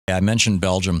I mentioned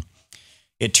Belgium.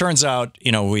 It turns out,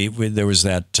 there was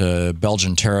that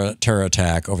Belgian terror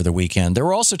attack over the weekend. There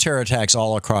were also terror attacks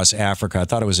all across Africa. I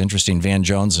thought it was interesting. Van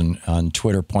Jones on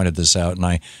Twitter pointed this out, and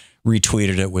I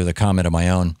retweeted it with a comment of my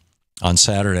own on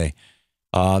Saturday.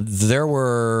 There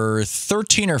were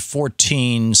 13 or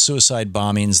 14 suicide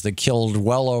bombings that killed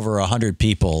well over 100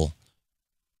 people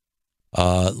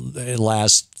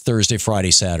last Thursday,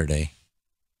 Friday, Saturday.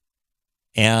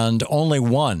 And only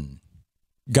one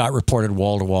got reported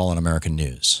wall-to-wall in American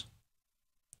news,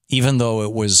 even though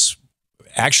it was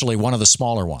actually one of the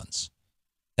smaller ones.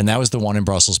 And that was the one in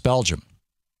Brussels, Belgium,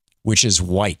 which is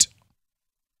white.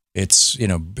 It's,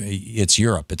 it's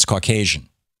Europe. It's Caucasian.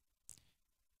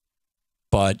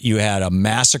 But you had a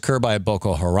massacre by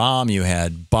Boko Haram. You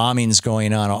had bombings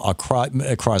going on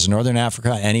across northern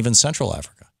Africa and even Central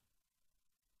Africa.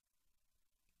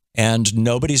 And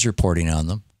nobody's reporting on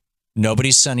them.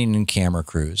 Nobody's sending in camera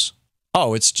crews.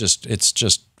 Oh, it's just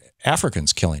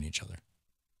Africans killing each other.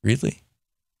 Really?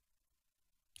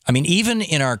 I mean, even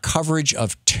in our coverage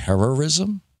of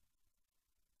terrorism,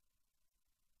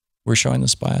 we're showing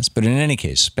this bias. But in any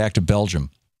case, back to Belgium.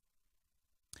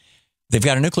 They've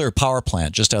got a nuclear power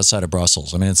plant just outside of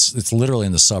Brussels. I mean, it's literally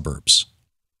in the suburbs.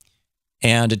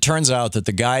 And it turns out that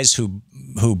the guys who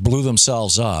blew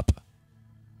themselves up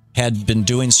had been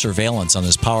doing surveillance on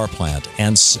this power plant.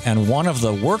 And one of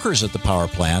the workers at the power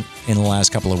plant in the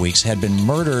last couple of weeks had been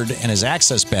murdered and his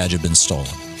access badge had been stolen.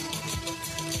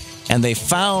 And they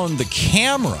found the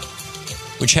camera,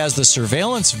 which has the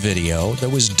surveillance video that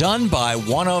was done by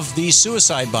one of the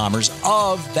suicide bombers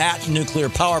of that nuclear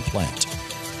power plant.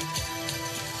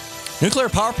 Nuclear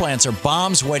power plants are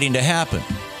bombs waiting to happen.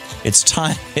 It's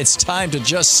time to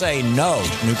just say no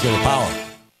to nuclear power.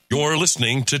 You're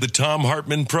listening to the Thom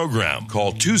Hartmann Program.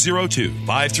 Call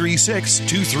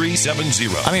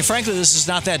 202-536-2370. I mean, frankly, this is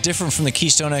not that different from the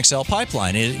Keystone XL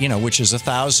pipeline, which is a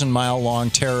 1,000-mile-long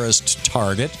terrorist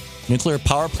target. Nuclear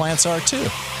power plants are too.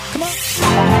 Come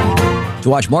on. To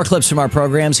watch more clips from our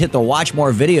programs, hit the Watch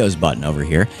More Videos button over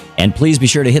here. And please be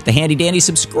sure to hit the handy-dandy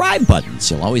subscribe button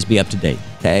so you'll always be up to date.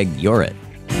 Tag, you're it.